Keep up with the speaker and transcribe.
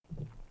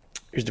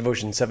Here's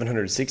devotion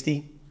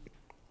 760.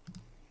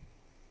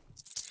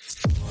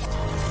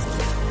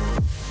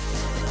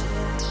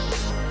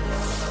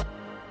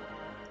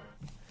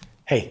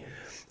 Hey,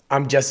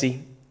 I'm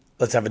Jesse.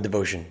 Let's have a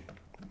devotion.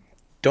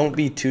 Don't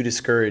be too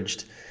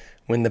discouraged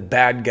when the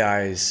bad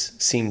guys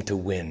seem to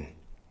win,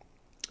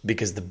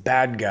 because the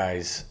bad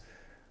guys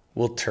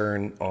will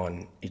turn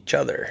on each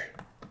other.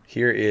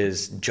 Here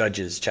is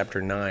Judges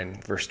chapter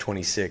 9, verse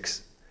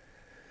 26.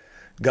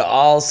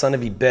 Gaal, son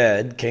of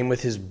Ebed, came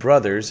with his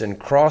brothers and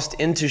crossed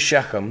into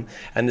Shechem,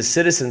 and the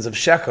citizens of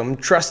Shechem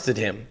trusted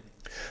him.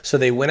 So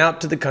they went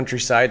out to the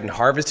countryside and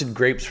harvested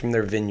grapes from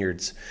their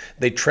vineyards.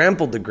 They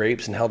trampled the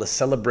grapes and held a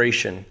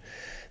celebration.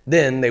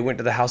 Then they went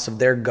to the house of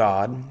their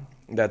god,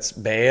 that's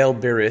Baal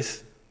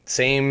Berith,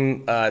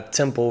 same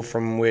temple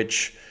from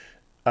which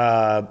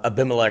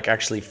Abimelech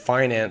actually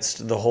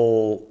financed the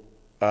whole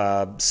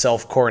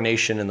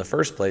self-coronation in the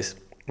first place,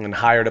 and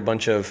hired a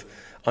bunch of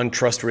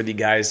untrustworthy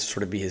guys to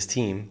sort of be his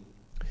team.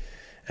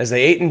 As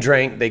they ate and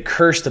drank, they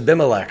cursed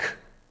Abimelech.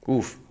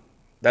 Oof,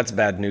 that's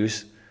bad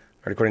news.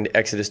 Right, according to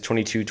Exodus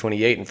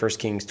 22:28 and 1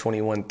 Kings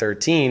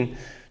 21:13,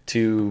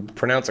 to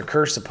pronounce a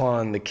curse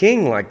upon the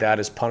king like that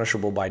is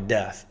punishable by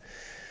death.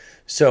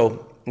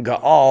 So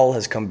Gaal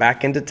has come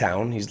back into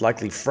town. He's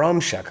likely from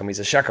Shechem. He's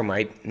a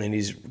Shechemite, and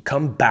he's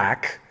come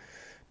back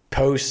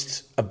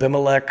post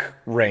Abimelech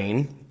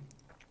reign,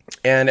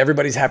 and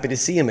everybody's happy to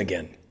see him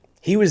again.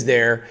 He was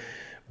there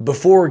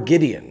before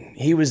Gideon.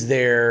 He was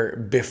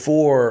there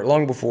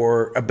long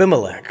before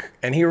Abimelech,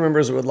 and he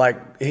remembers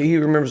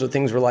what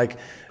things were like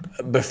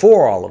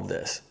before all of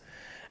this.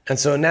 And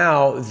so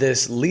now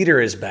this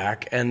leader is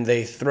back, and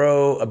they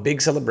throw a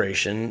big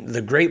celebration.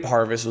 The grape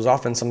harvest was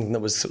often something that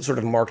was sort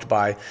of marked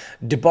by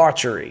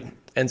debauchery,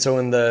 and so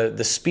in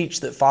the speech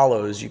that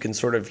follows, you can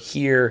sort of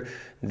hear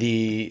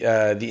the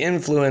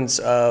influence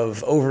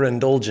of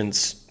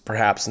overindulgence,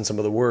 perhaps, in some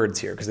of the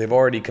words here, because they've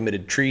already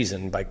committed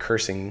treason by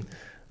cursing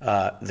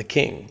the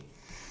king.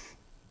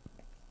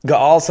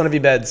 Gaal, son of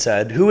Ebed,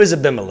 said, "Who is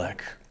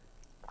Abimelech,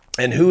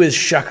 and who is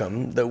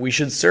Shechem, that we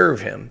should serve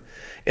him?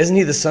 Isn't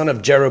he the son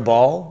of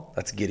Jerubbaal?"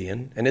 That's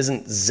Gideon. "And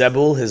isn't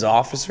Zebul his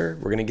officer?"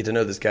 We're going to get to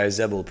know this guy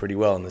Zebul pretty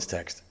well in this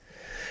text.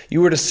 "You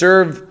were to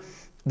serve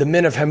the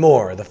men of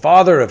Hamor, the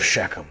father of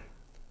Shechem.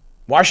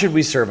 Why should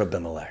we serve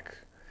Abimelech?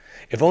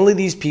 If only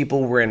these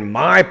people were in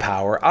my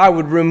power, I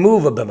would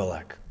remove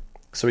Abimelech."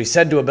 So he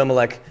said to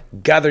Abimelech,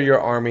 "Gather your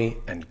army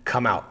and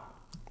come out."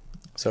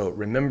 So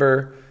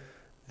remember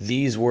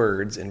these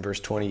words in verse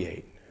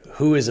 28.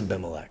 Who is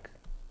Abimelech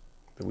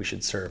that we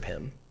should serve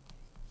him?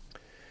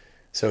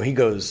 So he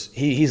goes,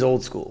 he's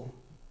old school.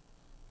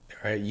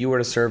 All right? You are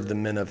to serve the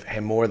men of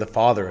Hamor, the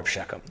father of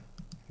Shechem,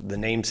 the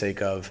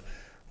namesake of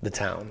the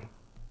town.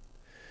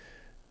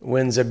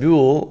 When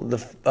Zebul,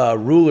 the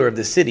ruler of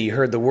the city,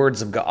 heard the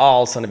words of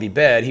Gaal, son of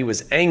Ebed, he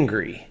was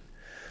angry.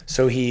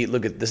 So he,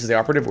 this is the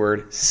operative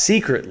word,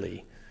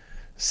 secretly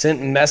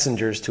sent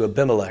messengers to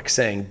Abimelech,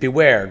 saying,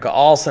 "Beware,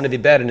 Gaal, son of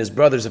Ebed, and his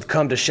brothers have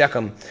come to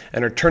Shechem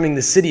and are turning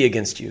the city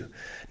against you.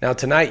 Now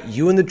tonight,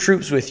 you and the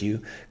troops with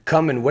you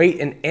come and wait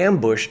in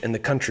ambush in the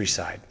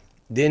countryside.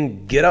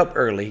 Then get up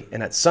early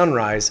and at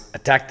sunrise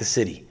attack the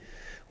city.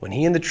 When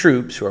he and the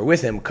troops who are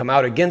with him come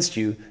out against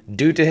you,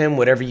 do to him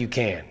whatever you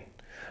can."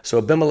 So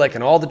Abimelech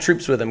and all the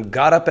troops with him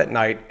got up at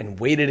night and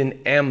waited in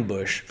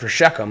ambush for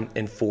Shechem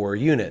in 4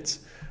 units.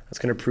 That's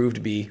going to prove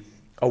to be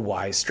a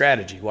wise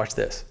strategy. Watch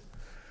this.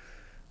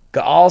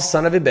 Gaal,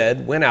 son of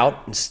Ebed, went out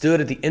and stood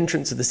at the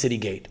entrance of the city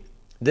gate.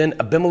 Then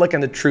Abimelech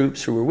and the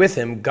troops who were with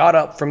him got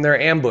up from their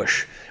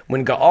ambush.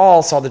 When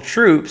Gaal saw the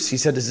troops, he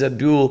said to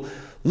Zebul,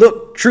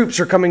 "Look, troops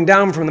are coming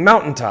down from the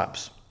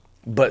mountaintops."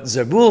 But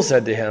Zebul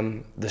said to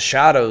him, "The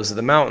shadows of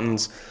the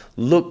mountains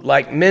look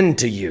like men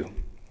to you."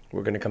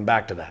 We're going to come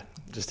back to that,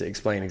 just to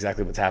explain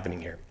exactly what's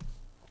happening here.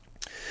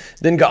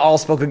 Then Gaal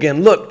spoke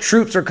again, "Look,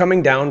 troops are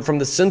coming down from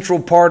the central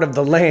part of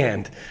the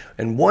land,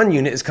 and 1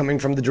 unit is coming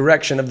from the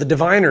direction of the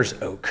diviner's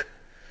oak."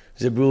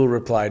 Zebul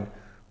replied,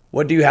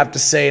 "What do you have to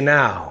say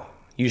now?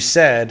 You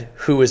said,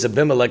 'Who is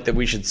Abimelech that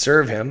we should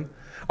serve him?'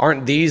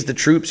 Aren't these the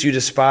troops you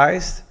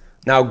despised?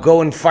 Now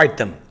go and fight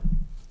them."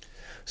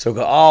 So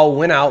Gaal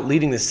went out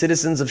leading the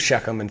citizens of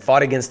Shechem and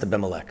fought against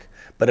Abimelech.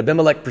 But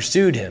Abimelech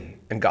pursued him,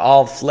 and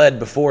Gaal fled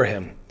before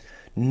him.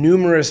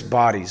 Numerous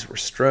bodies were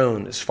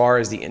strewn as far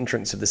as the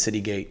entrance of the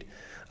city gate.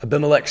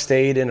 Abimelech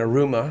stayed in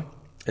Arumah,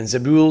 and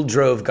Zebul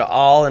drove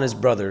Gaal and his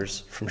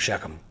brothers from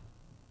Shechem.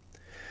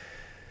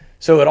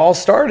 So it all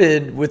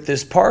started with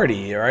this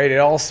party, all right?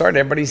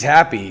 Everybody's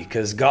happy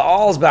because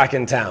Gaal's back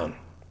in town.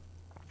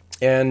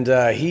 And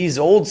he's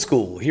old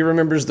school. He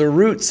remembers the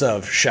roots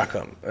of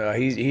Shechem.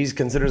 He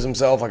considers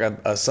himself like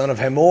a son of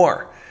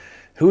Hamor.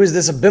 Who is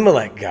this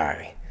Abimelech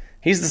guy?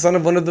 He's the son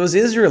of one of those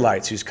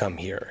Israelites who's come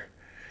here.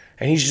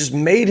 And he's just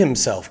made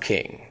himself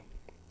king.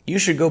 You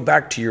should go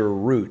back to your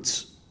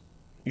roots.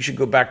 You should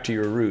go back to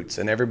your roots.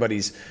 And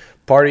everybody's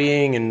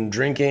partying and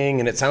drinking,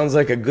 and it sounds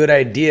like a good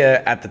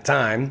idea at the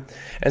time.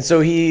 And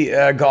so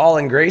Gaal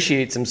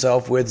ingratiates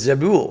himself with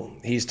Zebul.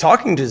 He's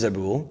talking to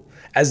Zebul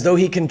as though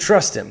he can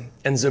trust him.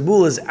 And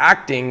Zebul is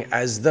acting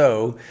as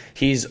though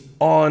he's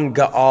on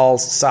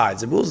Gaal's side.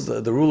 Zebul is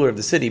the ruler of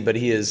the city, but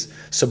he is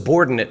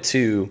subordinate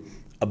to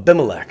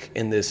Abimelech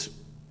in this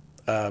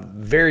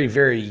very,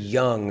 very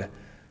young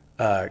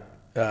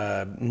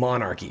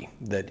monarchy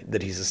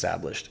that he's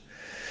established.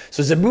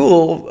 So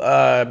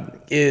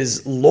Zebul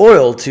is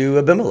loyal to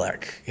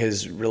Abimelech,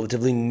 his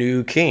relatively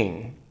new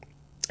king,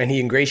 and he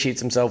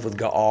ingratiates himself with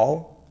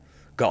Gaal.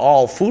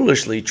 Gaal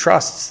foolishly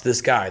trusts this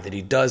guy that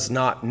he does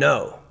not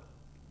know.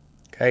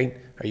 Okay?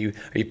 Are you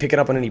picking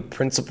up on any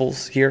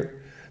principles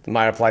here that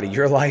might apply to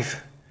your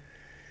life?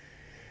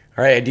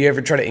 All right, do you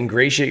ever try to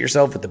ingratiate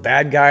yourself with the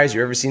bad guys?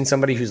 You ever seen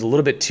somebody who's a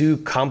little bit too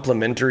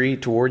complimentary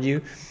toward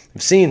you?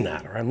 I've seen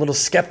that, or I'm a little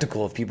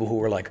skeptical of people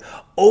who are like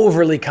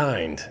overly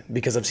kind,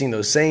 because I've seen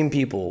those same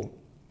people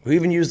who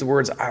even use the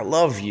words, I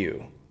love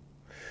you,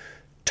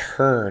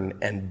 turn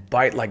and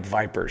bite like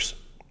vipers.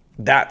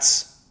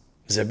 That's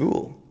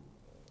Zebul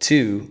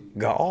to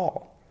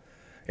Gaal.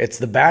 It's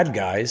the bad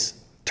guys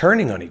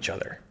turning on each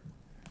other.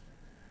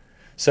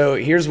 So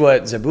here's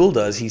what Zebul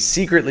does. He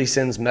secretly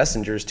sends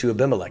messengers to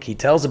Abimelech. He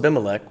tells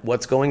Abimelech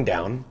what's going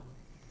down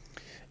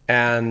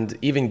and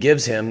even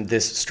gives him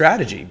this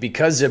strategy.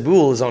 Because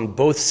Zebul is on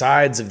both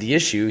sides of the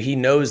issue, he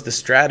knows the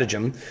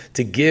stratagem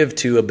to give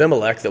to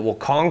Abimelech that will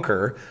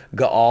conquer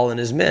Gaal and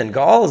his men.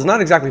 Gaal is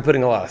not exactly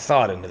putting a lot of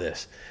thought into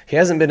this. He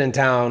hasn't been in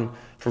town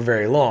for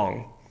very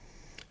long.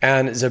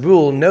 And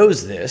Zebul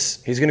knows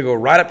this. He's going to go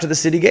right up to the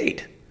city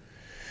gate.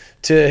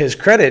 To his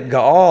credit,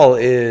 Gaal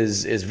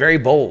is very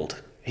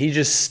bold. He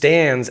just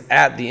stands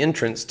at the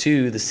entrance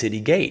to the city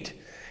gate.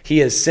 He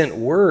has sent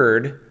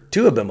word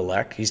to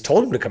Abimelech. He's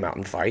told him to come out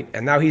and fight,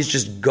 and now he's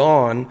just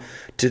gone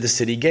to the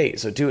city gate.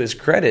 So to his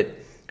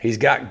credit, he's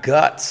got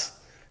guts.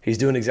 He's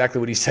doing exactly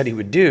what he said he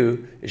would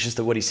do. It's just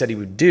that what he said he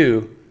would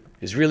do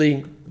is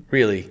really,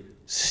 really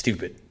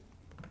stupid.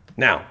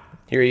 Now,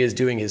 here he is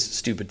doing his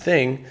stupid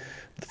thing.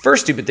 The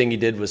first stupid thing he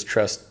did was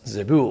trust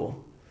Zebul,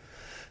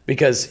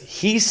 because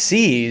he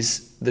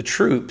sees the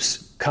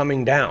troops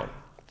coming down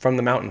from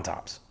the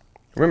mountaintops.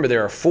 Remember,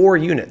 there are 4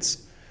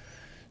 units.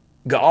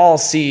 Gaal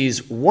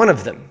sees one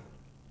of them,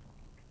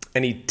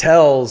 and he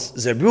tells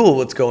Zebul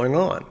what's going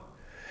on.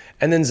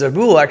 And then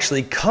Zebul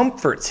actually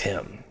comforts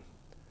him.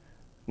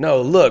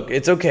 No, look,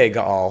 it's okay,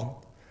 Gaal.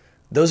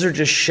 Those are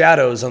just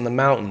shadows on the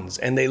mountains,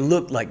 and they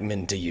look like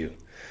men to you.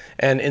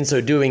 And in so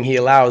doing, he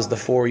allows the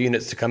 4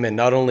 units to come in.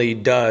 Not only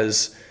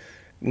does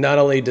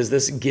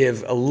this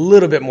give a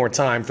little bit more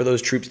time for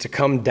those troops to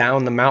come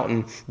down the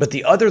mountain, but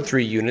the other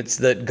 3 units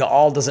that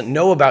Gaal doesn't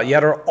know about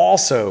yet are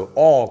also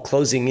all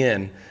closing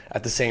in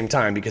at the same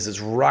time, because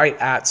it's right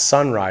at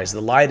sunrise. The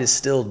light is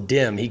still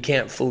dim. He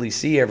can't fully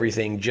see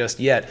everything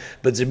just yet,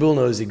 but Zebul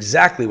knows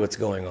exactly what's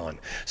going on.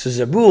 So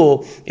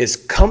Zebul is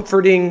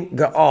comforting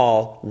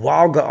Gaal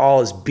while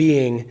Gaal is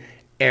being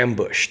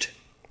ambushed.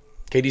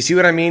 Okay, do you see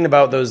what I mean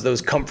about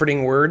those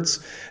comforting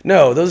words?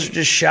 No, those are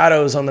just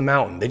shadows on the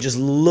mountain. They just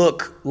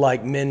look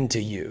like men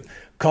to you.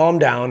 Calm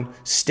down,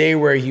 stay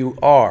where you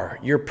are.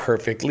 You're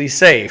perfectly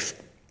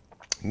safe.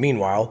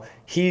 Meanwhile,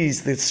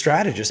 he's the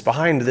strategist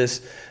behind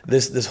this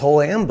whole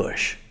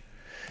ambush.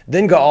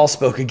 Then Gaal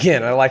spoke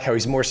again. I like how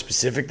he's more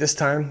specific this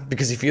time,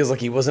 because he feels like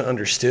he wasn't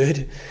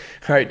understood.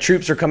 All right,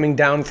 troops are coming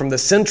down from the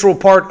central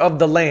part of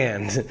the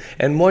land,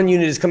 and one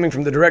unit is coming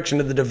from the direction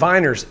of the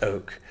diviner's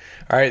oak.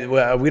 All right,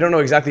 well, we don't know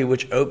exactly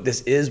which oak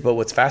this is, but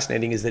what's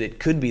fascinating is that it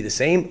could be the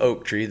same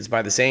oak tree that's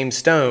by the same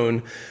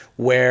stone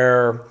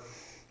where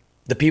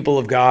the people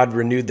of God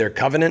renewed their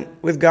covenant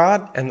with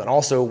God, and then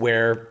also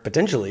where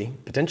potentially,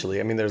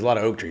 I mean, there's a lot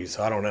of oak trees,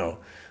 so I don't know,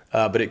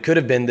 but it could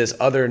have been this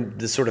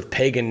sort of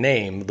pagan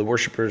name. The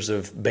worshipers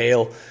of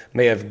Baal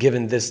may have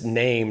given this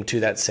name to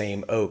that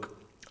same oak.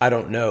 I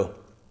don't know.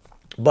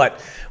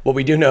 But what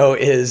we do know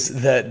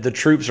is that the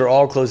troops are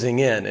all closing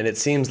in, and it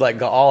seems like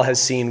Gaal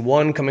has seen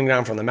one coming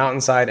down from the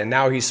mountainside, and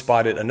now he's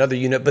spotted another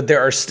unit, but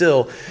there are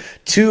still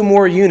 2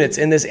 more units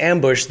in this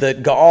ambush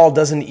that Gaal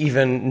doesn't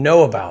even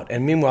know about.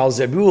 And meanwhile,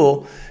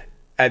 Zebul,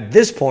 at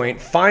this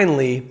point,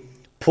 finally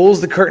pulls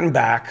the curtain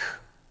back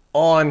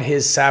on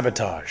his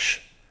sabotage.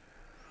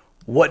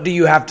 What do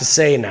you have to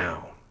say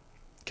now?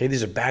 Okay,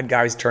 these are bad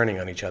guys turning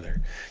on each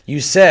other.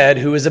 You said,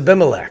 who is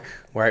Abimelech?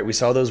 Right, we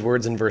saw those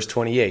words in verse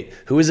 28.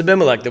 Who is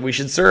Abimelech that we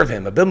should serve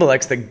him?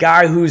 Abimelech's the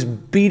guy who's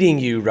beating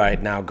you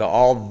right now,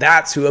 Gaal.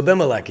 That's who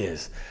Abimelech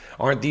is.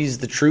 Aren't these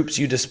the troops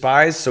you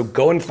despise? So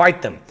go and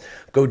fight them.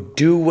 Go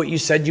do what you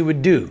said you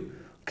would do.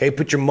 Okay,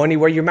 put your money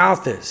where your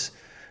mouth is.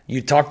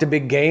 You talked a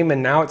big game,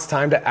 and now it's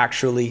time to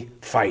actually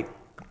fight.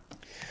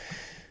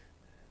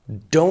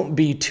 Don't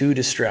be too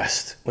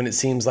distressed when it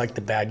seems like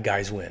the bad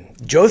guys win.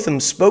 Jotham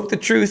spoke the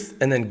truth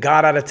and then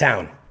got out of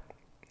town.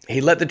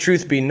 He let the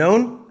truth be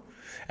known,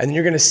 and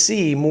you're going to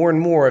see more and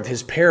more of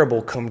his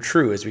parable come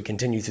true as we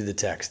continue through the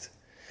text.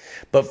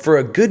 But for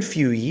a good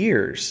few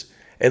years,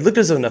 it looked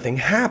as though nothing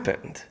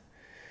happened.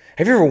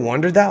 Have you ever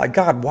wondered that? Like,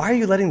 God, why are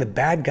you letting the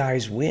bad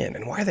guys win?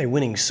 And why are they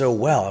winning so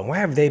well? And why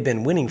have they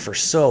been winning for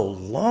so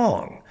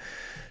long?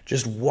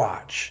 Just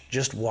watch.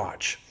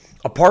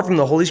 Apart from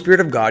the Holy Spirit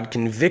of God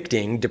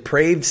convicting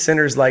depraved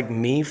sinners like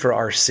me for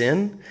our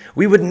sin,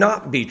 we would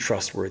not be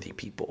trustworthy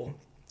people.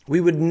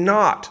 We would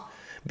not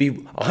be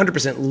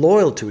 100%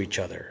 loyal to each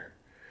other.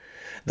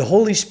 The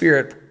Holy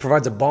Spirit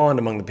provides a bond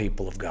among the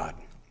people of God.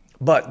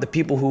 But the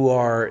people who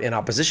are in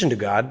opposition to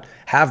God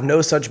have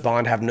no such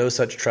bond, have no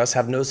such trust,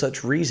 have no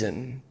such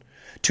reason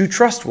to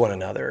trust one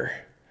another,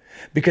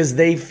 because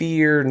they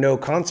fear no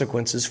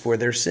consequences for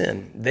their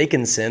sin. They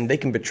can sin, they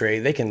can betray,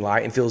 they can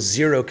lie, and feel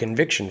zero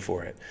conviction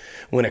for it.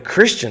 When a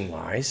Christian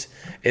lies,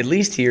 at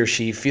least he or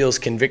she feels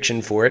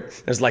conviction for it,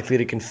 and is likely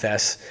to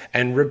confess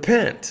and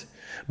repent.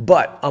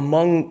 But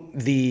among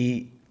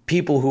the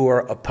people who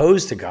are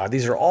opposed to God,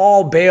 these are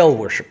all Baal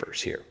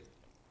worshipers here.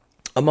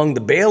 Among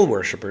the Baal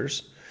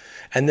worshipers,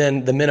 and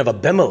then the men of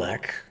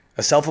Abimelech,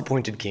 a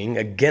self-appointed king,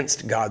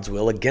 against God's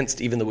will, against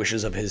even the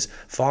wishes of his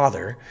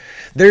father,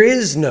 there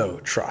is no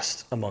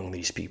trust among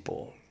these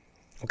people.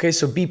 Okay,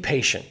 so be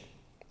patient.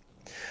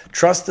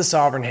 Trust the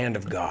sovereign hand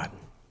of God.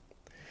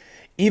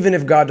 Even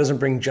if God doesn't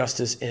bring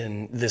justice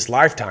in this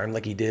lifetime,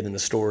 like he did in the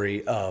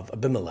story of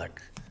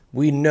Abimelech,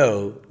 we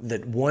know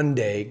that one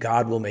day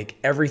God will make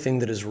everything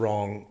that is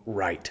wrong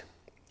right.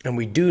 And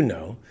we do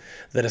know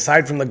that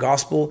aside from the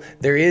gospel,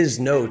 there is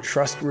no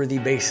trustworthy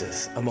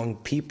basis among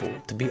people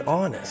to be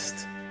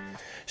honest.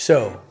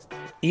 So,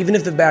 even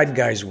if the bad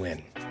guys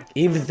win,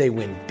 even if they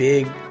win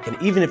big, and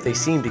even if they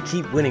seem to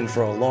keep winning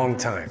for a long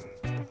time,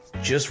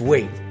 just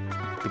wait,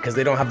 because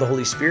they don't have the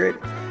Holy Spirit,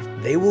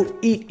 they will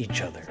eat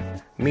each other.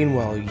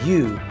 Meanwhile,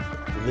 you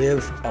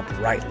live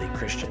uprightly,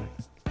 Christian.